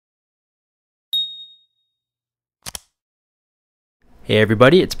Hey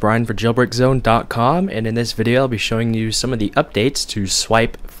everybody, it's Brian for jailbreakzone.com, and in this video I'll be showing you some of the updates to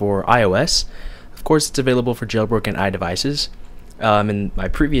Swype for iOS. Of course, it's available for jailbroken iDevices. In my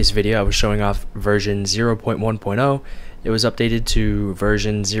previous video I was showing off version 0.1.0. It was updated to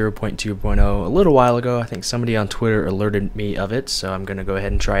version 0.2.0 a little while ago. I think somebody on Twitter alerted me of it, so I'm going to go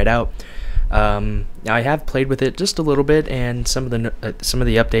ahead and try it out. Now I have played with it just a little bit, and some of the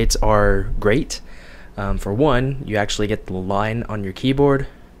updates are great. For one, you actually get the line on your keyboard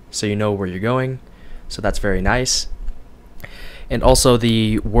so you know where you're going, so that's very nice. And also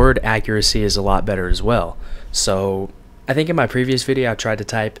the word accuracy is a lot better as well. So I think in my previous video I tried to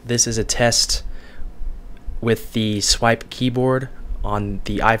type "this is a test" with the Swype keyboard on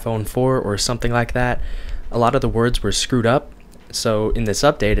the iPhone 4 or something like that. A lot of the words were screwed up, so in this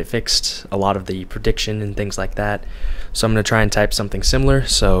update it fixed a lot of the prediction and things like that. So I'm going to try and type something similar.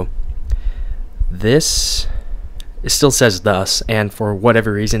 So this, it still says "thus," and for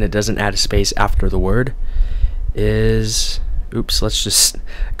whatever reason it doesn't add a space after the word. Let's just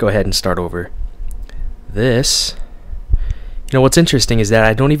go ahead and start over. This, you know what's interesting is that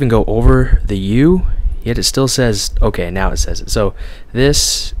I don't even go over the U, yet it still says, okay, now it says it. So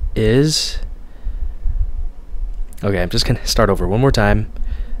this is, okay, I'm just gonna start over one more time.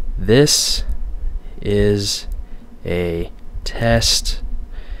 This is a test.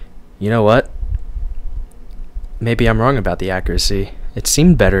 You know what? Maybe I'm wrong about the accuracy. It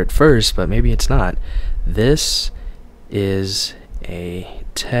seemed better at first, but maybe it's not. This is a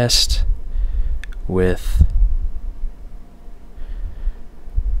test with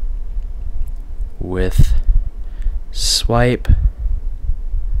Swype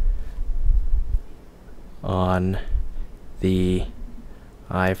on the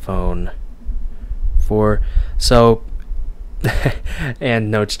iPhone 4. So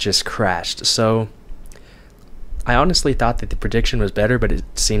and notes just crashed. So I honestly thought that the prediction was better, but it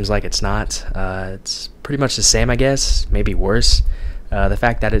seems like it's not. It's pretty much the same, I guess, maybe worse. The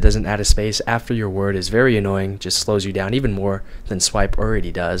fact that it doesn't add a space after your word is very annoying, just slows you down even more than Swype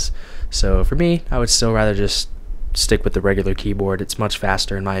already does. So for me, I would still rather just stick with the regular keyboard. It's much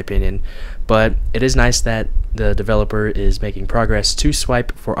faster in my opinion, but it is nice that the developer is making progress to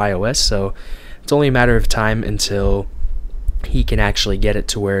Swype for iOS, so it's only a matter of time until he can actually get it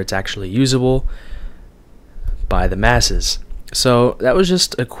to where it's actually usable by the masses. So that was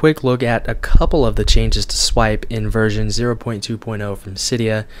just a quick look at a couple of the changes to Swype in version 0.2.0 from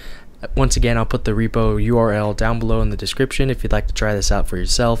Cydia. Once again, I'll put the repo URL down below in the description if you'd like to try this out for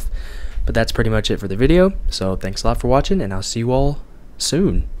yourself. But that's pretty much it for the video. So thanks a lot for watching, and I'll see you all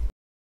soon.